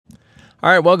All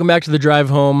right, welcome back to the Drive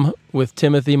Home with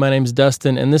Timothy. My name's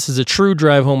Dustin, and this is a true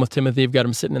Drive Home with Timothy. I've got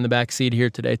him sitting in the back seat here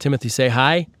today. Timothy, say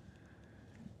hi.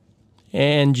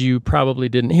 And you probably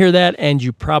didn't hear that, and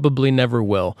you probably never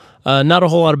will. Not a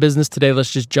whole lot of business today. Let's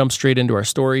just jump straight into our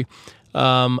story.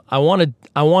 I want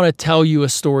to tell you a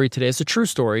story today. It's a true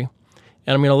story,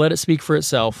 and I'm going to let it speak for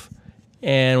itself,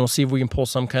 and we'll see if we can pull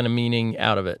some kind of meaning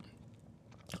out of it.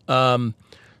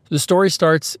 The story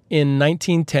starts in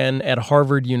 1910 at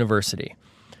Harvard University.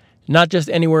 Not just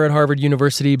anywhere at Harvard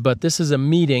University, but this is a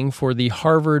meeting for the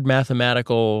Harvard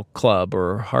Mathematical Club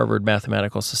or Harvard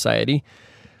Mathematical Society.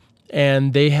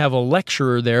 And they have a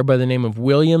lecturer there by the name of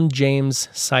William James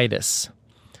Sidis.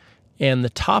 And the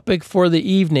topic for the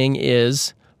evening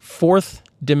is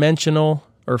four-dimensional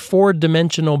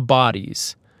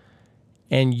bodies.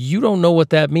 And you don't know what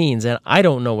that means, and I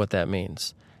don't know what that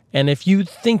means. And if you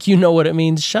think you know what it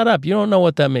means, shut up. You don't know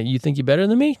what that means. You think you're better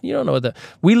than me? You don't know what that...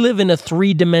 We live in a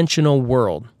three-dimensional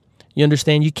world. You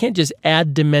understand? You can't just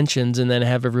add dimensions and then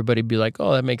have everybody be like,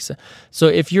 oh, that makes sense. So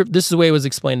if you're... This is the way it was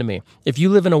explained to me. If you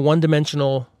live in a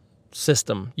one-dimensional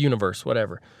system, universe,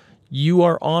 whatever, you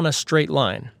are on a straight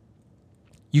line.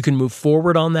 You can move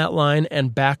forward on that line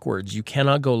and backwards. You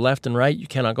cannot go left and right. You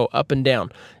cannot go up and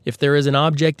down. If there is an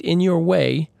object in your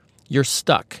way, you're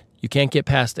stuck. You can't get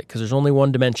past it because there's only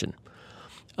one dimension.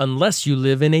 Unless you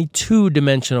live in a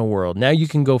two-dimensional world. Now you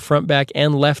can go front, back,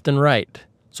 and left and right.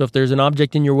 So if there's an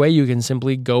object in your way, you can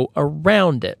simply go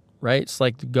around it, right? It's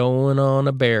like going on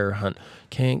a bear hunt.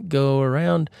 Can't go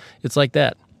around. It's like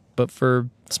that, but for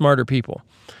smarter people.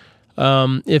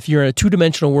 If you're in a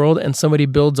two-dimensional world and somebody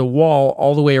builds a wall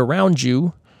all the way around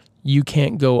you, you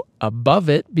can't go above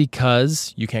it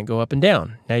because you can't go up and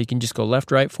down. Now you can just go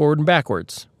left, right, forward, and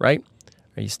backwards, right?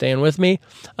 Are you staying with me?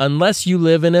 Unless you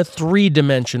live in a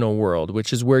three-dimensional world,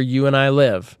 which is where you and I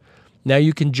live. Now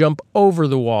you can jump over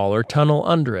the wall or tunnel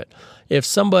under it. If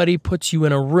somebody puts you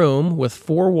in a room with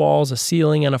four walls, a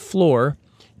ceiling, and a floor,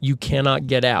 you cannot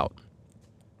get out,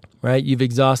 right? You've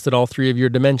exhausted all three of your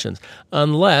dimensions.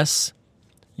 Unless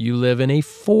you live in a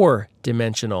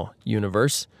four-dimensional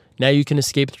universe. Now you can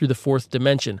escape through the fourth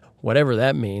dimension, whatever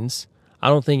that means. I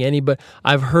don't think anybody...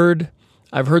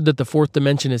 I've heard that the fourth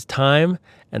dimension is time,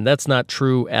 and that's not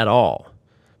true at all.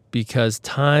 Because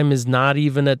time is not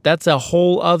even that's a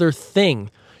whole other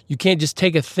thing. You can't just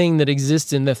take a thing that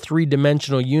exists in the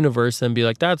three-dimensional universe and be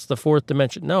like, that's the fourth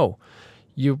dimension. No.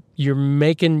 You're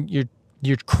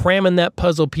cramming that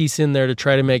puzzle piece in there to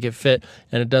try to make it fit,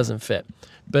 and it doesn't fit.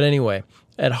 But anyway,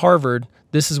 at Harvard,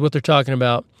 this is what they're talking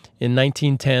about in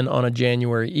 1910 on a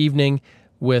January evening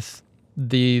with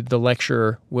the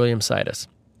lecturer, William Sidis.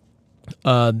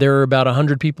 There are about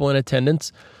 100 people in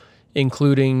attendance,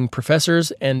 including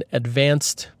professors and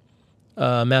advanced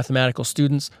mathematical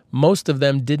students. Most of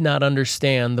them did not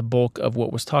understand the bulk of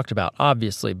what was talked about,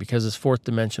 obviously, because it's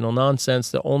fourth-dimensional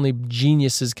nonsense that only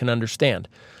geniuses can understand.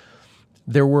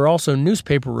 There were also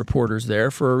newspaper reporters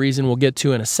there for a reason we'll get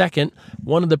to in a second.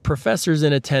 One of the professors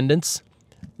in attendance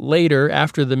later,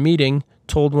 after the meeting,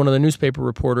 told one of the newspaper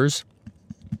reporters,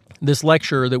 this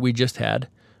lecturer that we just had,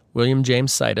 William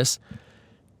James Sidis,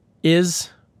 is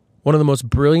one of the most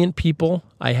brilliant people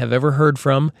I have ever heard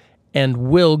from and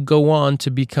will go on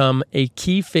to become a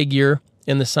key figure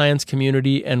in the science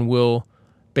community and will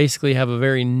basically have a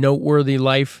very noteworthy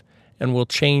life and will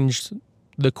change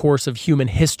the course of human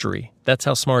history. That's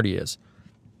how smart he is.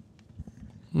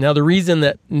 Now, the reason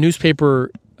that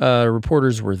newspaper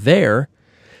reporters were there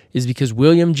is because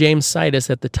William James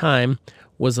Sidis at the time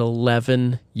was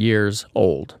 11 years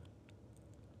old.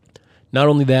 Not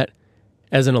only that,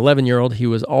 as an 11-year-old, he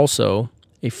was also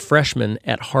a freshman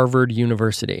at Harvard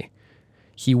University.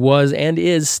 He was and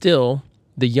is still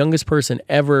the youngest person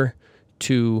ever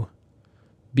to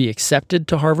be accepted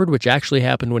to Harvard, which actually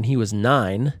happened when he was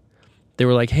 9. They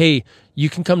were like, hey, you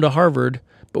can come to Harvard,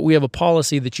 but we have a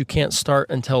policy that you can't start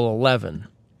until 11.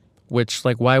 Which,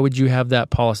 like, why would you have that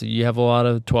policy? You have a lot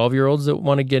of 12-year-olds that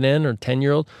want to get in or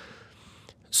 10-year-olds.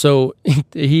 So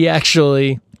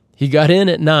he got in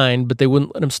at 9, but they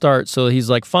wouldn't let him start. So he's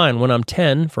like, fine, when I'm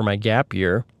 10 for my gap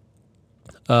year,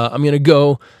 I'm going to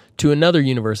go to another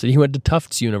university. He went to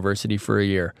Tufts University for a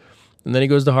year. And then he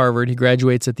goes to Harvard. He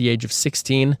graduates at the age of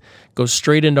 16, goes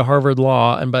straight into Harvard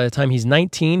Law. And by the time he's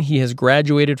 19, he has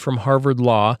graduated from Harvard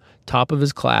Law, top of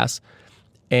his class.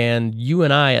 And you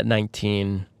and I at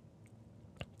 19,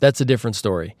 that's a different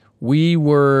story. We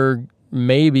were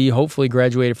hopefully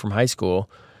graduated from high school.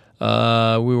 We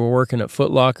were working at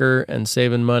Foot Locker and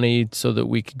saving money so that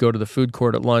we could go to the food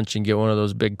court at lunch and get one of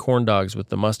those big corn dogs with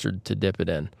the mustard to dip it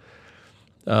in.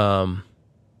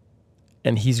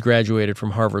 and he's graduated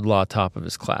from Harvard Law, top of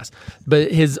his class. But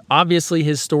obviously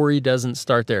his story doesn't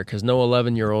start there, because no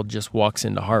 11-year-old just walks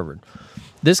into Harvard.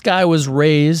 This guy was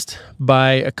raised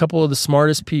by a couple of the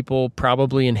smartest people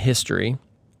probably in history.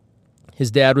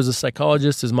 His dad was a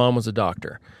psychologist, his mom was a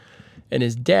doctor. And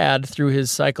his dad, through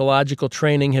his psychological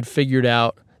training, had figured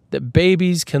out that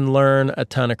babies can learn a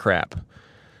ton of crap.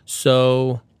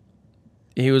 So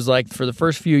he was like, for the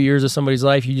first few years of somebody's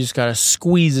life, you just got to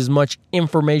squeeze as much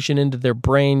information into their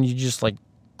brain. You just like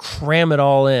cram it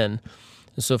all in.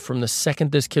 And so from the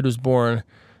second this kid was born,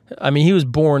 he was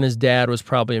born, his dad was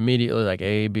probably immediately like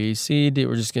A, B, C, D.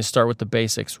 We're just going to start with the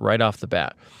basics right off the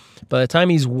bat. By the time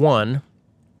he's 1,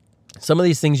 some of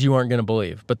these things you aren't going to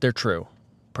believe, but they're true,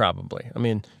 probably.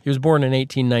 He was born in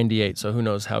 1898, so who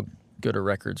knows how good of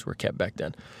records were kept back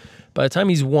then. By the time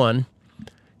he's 1,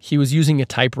 he was using a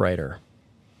typewriter.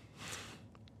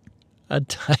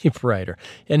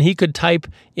 And he could type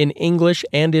in English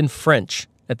and in French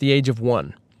at the age of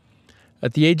 1.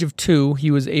 At the age of 2,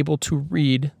 he was able to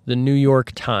read the New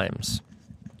York Times.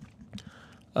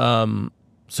 So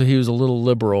he was a little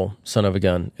liberal son of a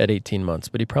gun at 18 months,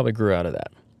 but he probably grew out of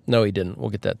that. No, he didn't.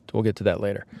 We'll get to that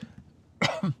later.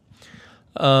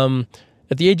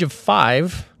 At the age of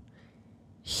 5,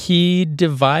 he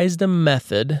devised a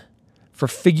method for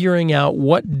figuring out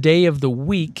what day of the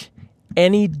week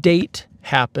any date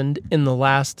happened in the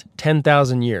last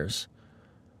 10,000 years.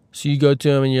 So you go to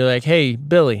him and you're like, hey,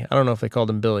 Billy. I don't know if they called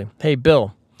him Billy. Hey,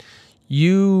 Bill,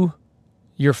 you're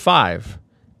 5.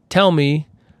 Tell me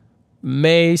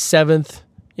May 7th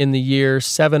in the year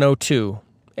 702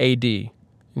 AD. And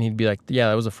he'd be like, yeah,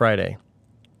 that was a Friday.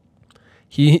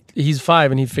 He's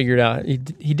 5 and he figured out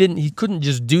he couldn't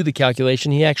just do the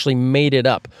calculation. He actually made it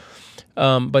up.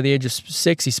 By the age of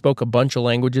 6, he spoke a bunch of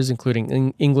languages,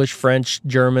 including English, French,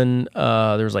 German.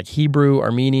 There was like Hebrew,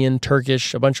 Armenian,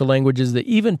 Turkish, a bunch of languages that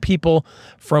even people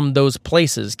from those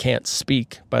places can't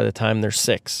speak by the time they're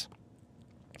 6.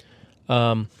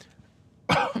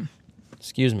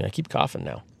 Excuse me, I keep coughing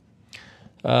now.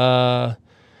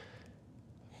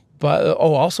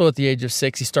 Also at the age of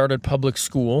 6, he started public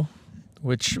school,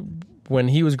 which when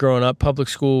he was growing up, public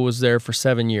school was there for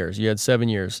 7 years. You had 7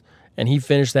 years. And he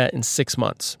finished that in 6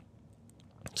 months.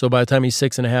 So by the time he's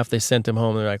 6 and a half, they sent him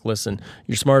home. They're like, listen,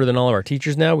 you're smarter than all of our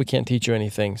teachers now. We can't teach you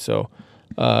anything. So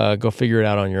go figure it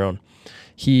out on your own.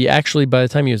 He actually, by the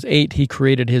time he was 8, he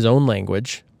created his own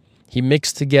language. He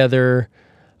mixed together,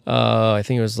 I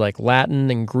think it was like Latin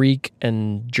and Greek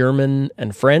and German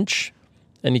and French.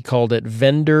 And he called it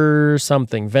vendor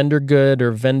something, vendor good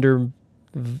or vendor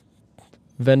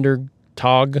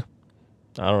tog.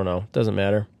 I don't know. Doesn't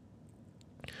matter.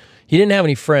 He didn't have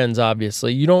any friends,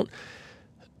 obviously.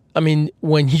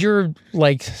 When you're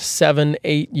like 7,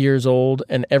 8 years old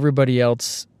and everybody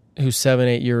else who's 7,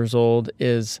 8 years old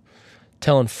is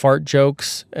telling fart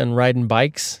jokes and riding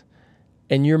bikes,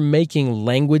 and you're making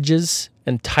languages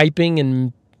and typing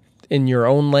in your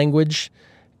own language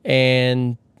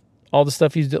and all the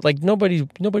stuff like nobody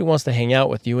wants to hang out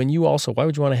with you. And you also, why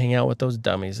would you want to hang out with those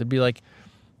dummies? It'd be like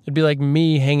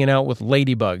me hanging out with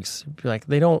ladybugs. It'd be like,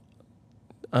 they don't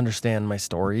understand my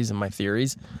stories and my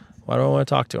theories. Why do I want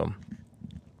to talk to him?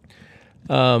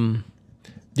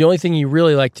 The only thing he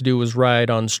really liked to do was ride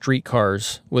on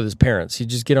streetcars with his parents. He'd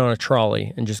just get on a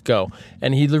trolley and just go.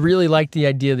 And he really liked the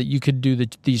idea that you could do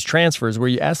these transfers where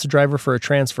you ask the driver for a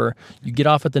transfer, you get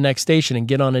off at the next station and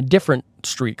get on a different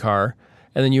streetcar,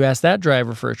 and then you ask that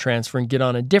driver for a transfer and get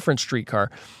on a different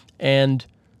streetcar. And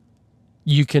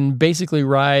you can basically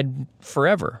ride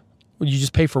forever. You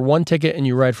just pay for one ticket and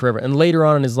you ride forever. And later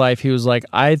on in his life, he was like,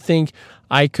 I think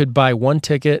I could buy one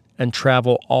ticket and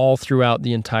travel all throughout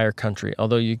the entire country.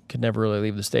 Although you could never really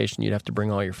leave the station. You'd have to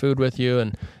bring all your food with you,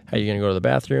 and how you're going to go to the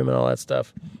bathroom and all that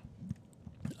stuff.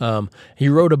 He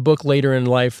wrote a book later in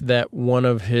life that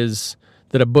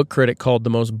a book critic called the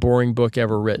most boring book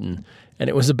ever written. And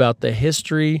it was about the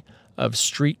history of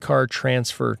streetcar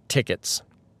transfer tickets.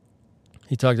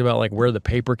 He talked about like where the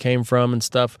paper came from and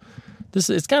stuff.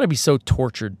 It's got to be so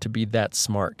tortured to be that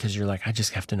smart, because you're like, I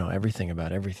just have to know everything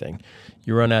about everything.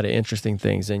 You run out of interesting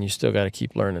things, and you still got to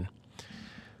keep learning.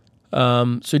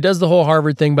 So he does the whole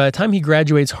Harvard thing. By the time he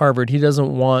graduates Harvard, he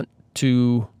doesn't want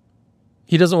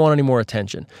any more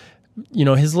attention.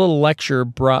 His little lecture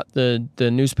brought the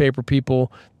newspaper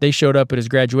people. They showed up at his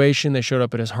graduation. They showed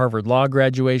up at his Harvard Law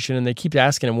graduation, and they keep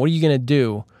asking him, what are you going to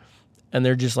do? And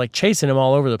they're just like chasing him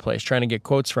all over the place, trying to get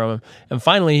quotes from him. And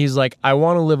finally, he's like, I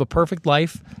want to live a perfect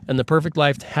life, and the perfect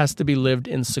life has to be lived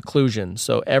in seclusion.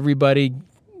 So everybody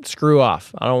screw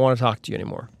off. I don't want to talk to you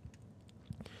anymore.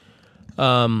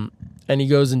 And he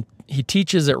goes and he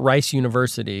teaches at Rice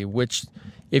University, which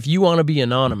If you want to be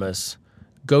anonymous,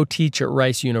 go teach at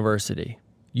Rice University.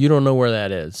 You don't know where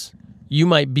that is. You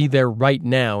might be there right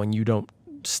now and you don't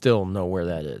still know where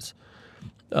that is.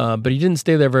 But he didn't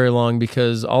stay there very long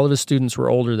because all of his students were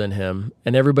older than him,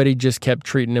 and everybody just kept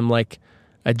treating him like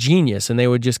a genius. And they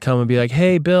would just come and be like,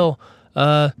 hey, Bill,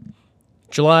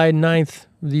 July 9th,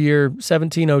 the year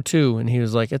 1702. And he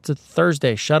was like, it's a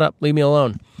Thursday. Shut up. Leave me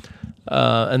alone.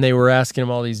 And they were asking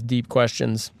him all these deep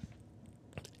questions.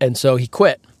 And so he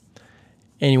quit.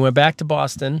 And he went back to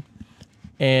Boston,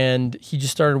 and he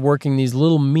just started working these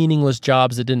little meaningless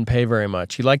jobs that didn't pay very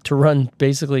much. He liked to run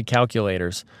basically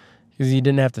calculators because he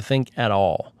didn't have to think at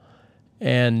all.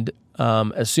 And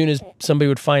as soon as somebody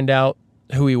would find out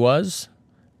who he was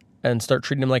and start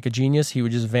treating him like a genius, he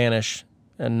would just vanish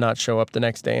and not show up the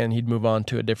next day, and he'd move on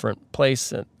to a different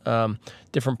place,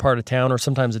 different part of town, or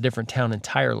sometimes a different town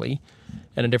entirely,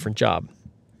 and a different job.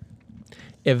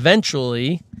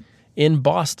 Eventually, in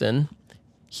Boston,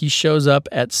 he shows up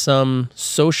at some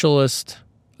socialist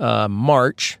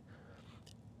march,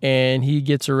 and he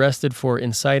gets arrested for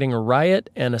inciting a riot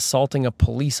and assaulting a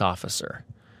police officer.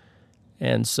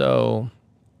 And so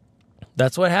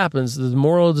that's what happens. The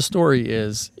moral of the story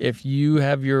is if you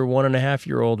have your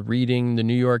 1.5-year-old reading the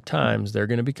New York Times, they're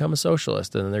going to become a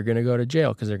socialist, and they're going to go to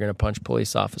jail because they're going to punch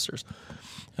police officers.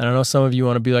 And I know some of you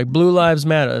want to be like, Blue Lives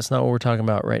Matter. That's not what we're talking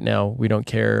about right now. We don't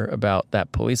care about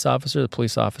that police officer. The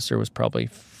police officer was probably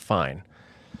fine.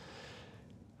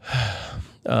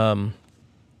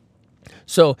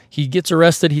 So he gets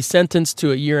arrested. He's sentenced to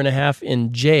 1.5 years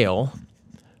in jail.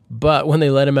 But when they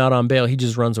let him out on bail, he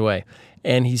just runs away.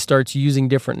 And he starts using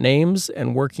different names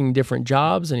and working different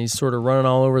jobs. And he's sort of running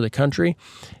all over the country.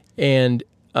 And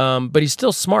but he's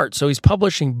still smart. So he's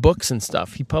publishing books and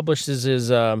stuff. He publishes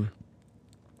his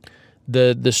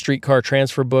the streetcar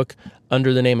transfer book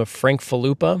under the name of Frank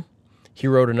Falupa. He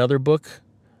wrote another book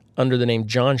under the name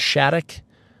John Shattuck.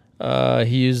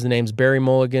 He used the names Barry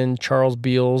Mulligan, Charles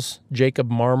Beals, Jacob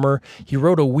Marmer. He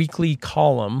wrote a weekly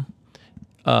column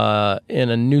in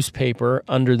a newspaper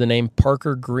under the name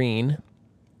Parker Green.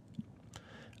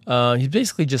 He's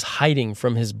basically just hiding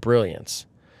from his brilliance.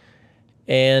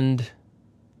 And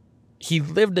he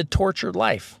lived a tortured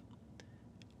life.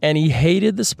 And he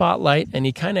hated the spotlight, and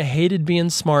he kind of hated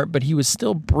being smart, but he was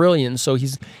still brilliant. So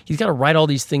he's got to write all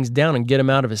these things down and get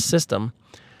them out of his system.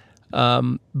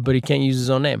 But he can't use his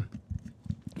own name.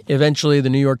 Eventually, the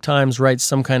New York Times writes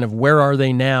some kind of "Where Are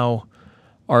They Now"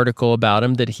 article about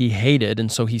him that he hated,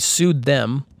 and so he sued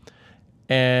them,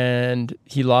 and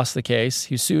he lost the case.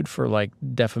 He sued for like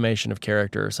defamation of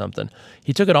character or something.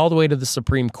 He took it all the way to the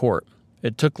Supreme Court.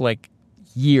 It took like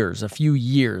years, a few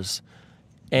years,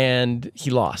 and he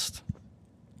lost.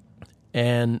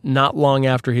 And not long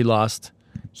after he lost,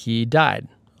 he died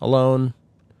alone.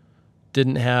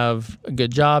 Didn't have a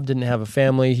good job, didn't have a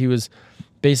family. He was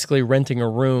basically renting a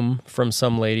room from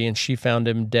some lady, and she found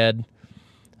him dead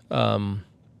and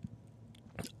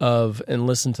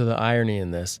listen to the irony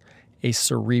in this, a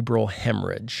cerebral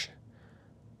hemorrhage.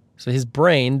 So his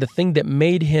brain, the thing that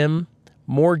made him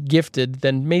more gifted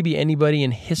than maybe anybody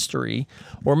in history,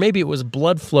 or maybe it was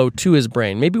blood flow to his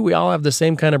brain. Maybe we all have the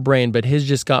same kind of brain, but his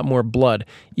just got more blood.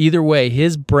 Either way,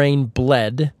 his brain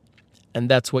bled, and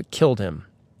that's what killed him.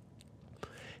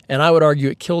 And I would argue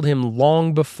it killed him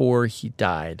long before he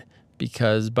died,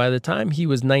 because by the time he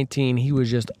was 19, he was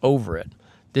just over it.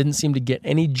 Didn't seem to get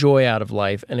any joy out of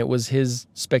life, and it was his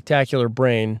spectacular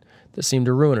brain that seemed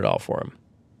to ruin it all for him.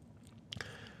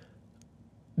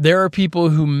 There are people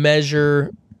who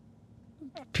measure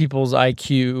people's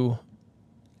IQ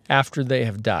after they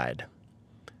have died.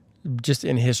 Just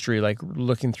in history, like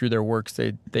looking through their works,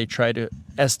 they try to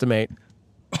estimate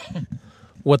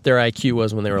what their IQ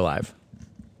was when they were alive.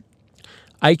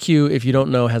 IQ, if you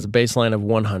don't know, has a baseline of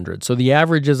 100. So the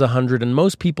average is 100, and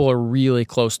most people are really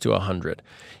close to 100.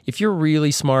 If you're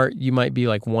really smart, you might be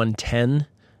like 110.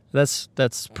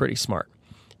 That's pretty smart.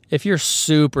 If you're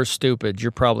super stupid,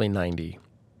 you're probably 90.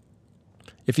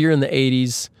 If you're in the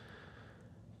 80s,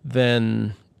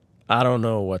 then I don't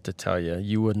know what to tell you.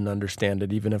 You wouldn't understand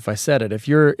it even if I said it. If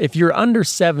you're under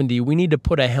 70, we need to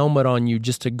put a helmet on you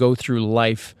just to go through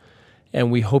life,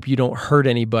 and we hope you don't hurt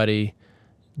anybody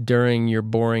during your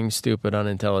boring, stupid,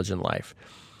 unintelligent life.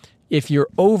 If you're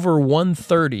over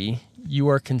 130, you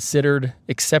are considered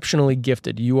exceptionally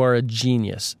gifted. You are a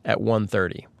genius at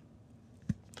 130.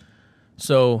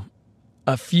 So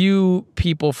a few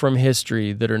people from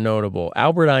history that are notable.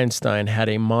 Albert Einstein had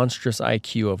a monstrous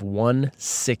IQ of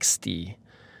 160.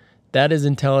 That is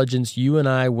intelligence you and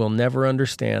I will never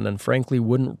understand, and frankly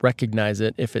wouldn't recognize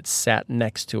it if it sat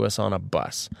next to us on a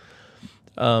bus.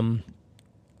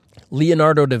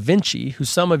 Leonardo da Vinci, who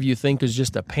some of you think is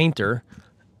just a painter,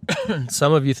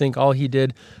 some of you think all he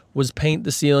did was paint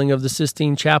the ceiling of the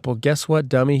Sistine Chapel. Guess what,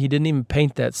 dummy? He didn't even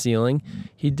paint that ceiling.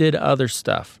 He did other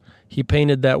stuff. He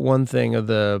painted that one thing of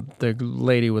the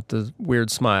lady with the weird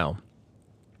smile.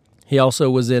 He also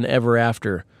was in Ever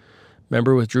After.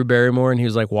 Remember with Drew Barrymore, and he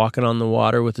was like walking on the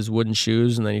water with his wooden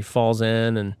shoes, and then he falls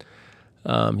in, and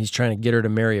he's trying to get her to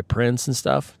marry a prince and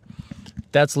stuff.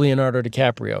 That's Leonardo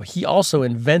DiCaprio. He also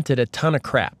invented a ton of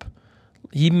crap.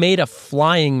 He made a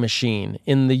flying machine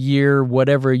in the year,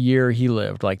 whatever year he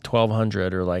lived, like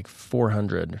 1200 or like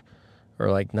 400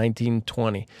 or like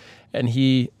 1920. And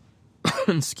he,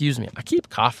 excuse me, I keep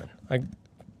coughing. I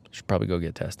should probably go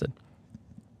get tested.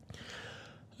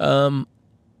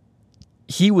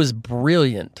 He was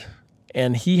brilliant,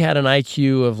 and he had an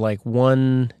IQ of like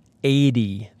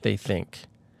 180, they think.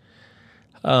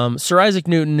 Sir Isaac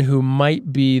Newton, who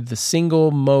might be the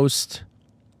single most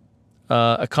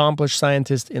accomplished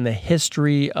scientist in the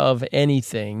history of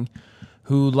anything,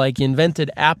 who like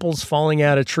invented apples falling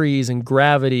out of trees and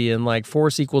gravity and like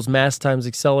force equals mass times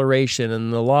acceleration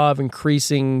and the law of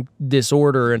increasing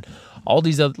disorder and all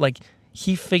these other, like,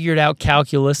 he figured out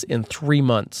calculus in 3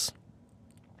 months.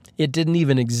 It didn't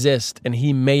even exist, and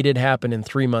he made it happen in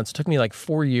 3 months. It took me like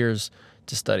 4 years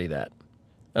to study that,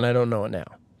 and I don't know it now.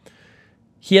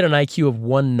 He had an IQ of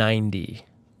 190,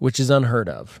 which is unheard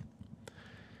of.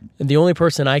 And the only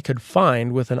person I could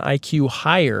find with an IQ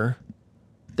higher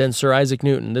than Sir Isaac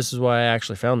Newton, this is why I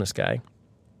actually found this guy,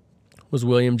 was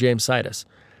William James Sidis.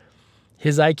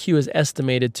 His IQ is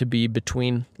estimated to be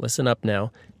between, listen up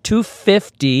now,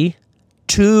 250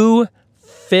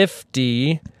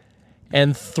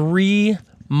 and 3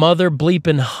 mother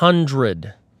bleepin'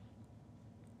 hundred.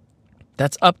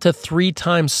 That's up to 3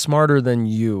 times smarter than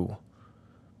you.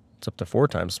 It's up to 4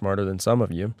 times smarter than some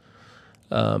of you.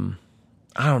 I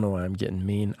don't know why I'm getting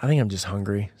mean. I think I'm just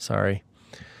hungry. Sorry.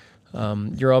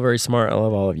 You're all very smart. I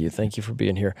love all of you. Thank you for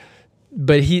being here.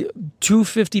 But he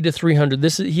 250 to 300.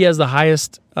 He has the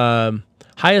highest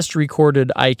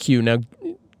recorded IQ. Now,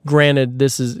 granted,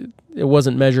 it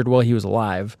wasn't measured while he was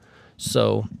alive,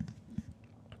 so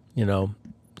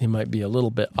he might be a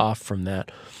little bit off from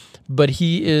that. But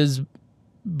he is,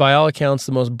 by all accounts,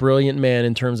 the most brilliant man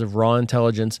in terms of raw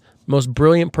intelligence, most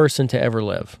brilliant person to ever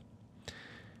live.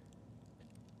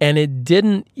 And it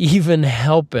didn't even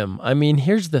help him. I mean,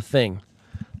 here's the thing.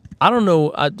 I don't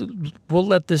know. We'll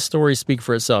let this story speak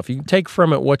for itself. You can take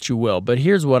from it what you will, but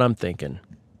here's what I'm thinking.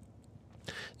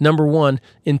 Number one,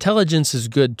 intelligence is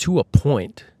good to a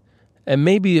point. And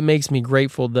maybe it makes me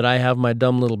grateful that I have my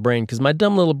dumb little brain, because my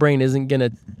dumb little brain isn't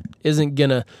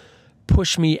gonna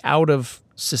push me out of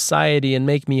society and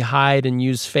make me hide and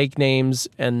use fake names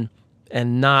and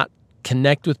not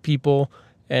connect with people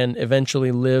and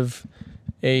eventually live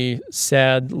a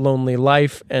sad, lonely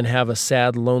life and have a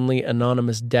sad, lonely,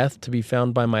 anonymous death to be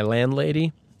found by my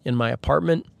landlady in my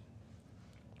apartment.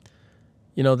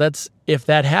 If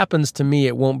that happens to me,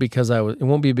 it won't be because I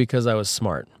was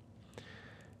smart.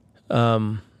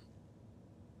 The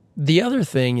other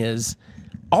thing is,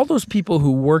 all those people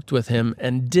who worked with him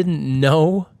and didn't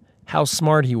know how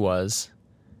smart he was,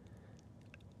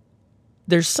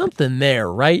 there's something there,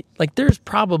 right? Like, there's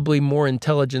probably more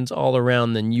intelligence all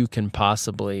around than you can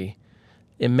possibly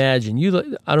imagine.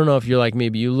 I don't know if you're like me,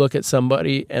 but you look at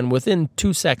somebody and within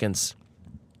 2 seconds,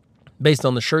 based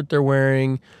on the shirt they're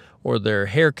wearing or their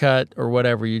haircut or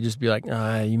whatever, you just be like,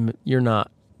 you're not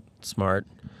smart.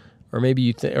 Or maybe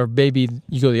you go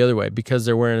the other way because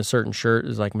they're wearing a certain shirt.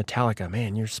 It's like Metallica,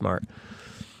 man, you're smart.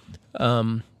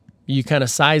 You kind of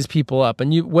size people up,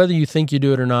 and whether you think you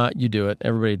do it or not, you do it.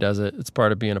 Everybody does it. It's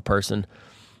part of being a person.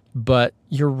 But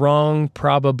you're wrong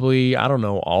probably, I don't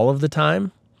know, all of the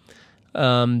time.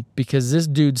 Because this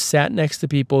dude sat next to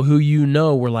people who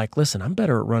were like, listen, I'm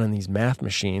better at running these math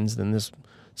machines than this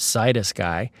Sidis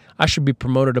guy. I should be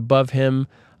promoted above him.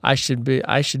 I should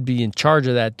be in charge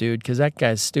of that dude because that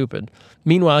guy's stupid.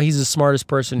 Meanwhile, he's the smartest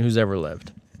person who's ever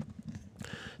lived.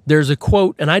 There's a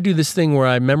quote, and I do this thing where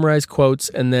I memorize quotes,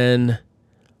 and then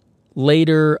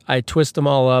later I twist them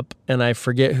all up, and I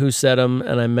forget who said them,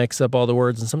 and I mix up all the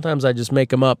words, and sometimes I just make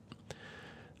them up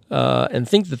and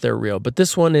think that they're real. But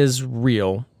this one is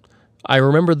real. I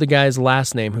remember the guy's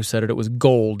last name who said it. It was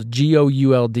Gould,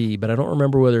 Gould, but I don't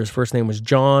remember whether his first name was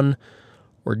John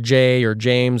or Jay or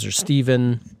James or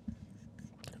Stephen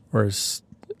or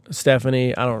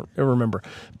Stephanie, I don't remember.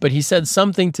 But he said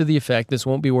something to the effect, this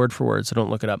won't be word for word, so don't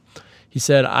look it up. He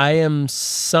said, I am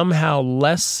somehow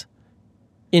less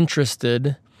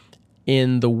interested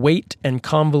in the weight and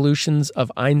convolutions of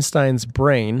Einstein's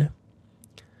brain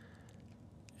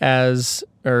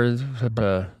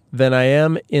than I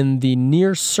am in the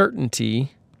near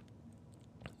certainty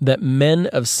that men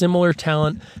of similar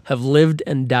talent have lived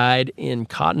and died in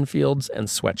cotton fields and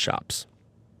sweatshops.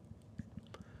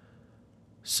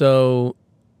 So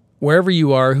wherever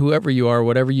you are, whoever you are,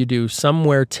 whatever you do,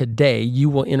 somewhere today you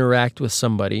will interact with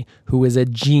somebody who is a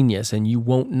genius, and you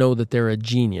won't know that they're a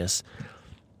genius.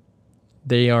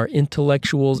 They are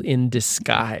intellectuals in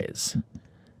disguise,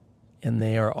 and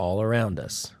they are all around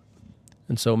us.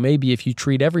 And so maybe if you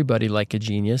treat everybody like a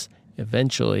genius,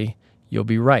 eventually you'll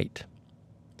be right.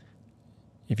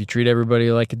 If you treat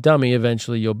everybody like a dummy,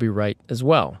 eventually you'll be right as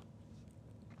well.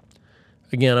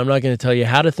 Again, I'm not going to tell you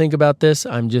how to think about this.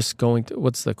 I'm just going to,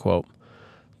 what's the quote?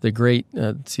 The great,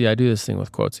 I do this thing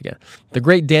with quotes again. The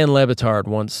great Dan Le Batard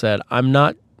once said, I'm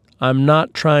not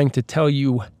trying to tell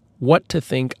you what to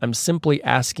think. I'm simply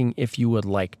asking if you would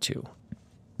like to.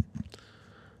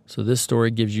 So this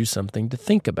story gives you something to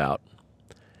think about.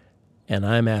 And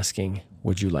I'm asking,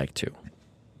 would you like to?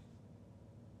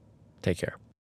 Take care.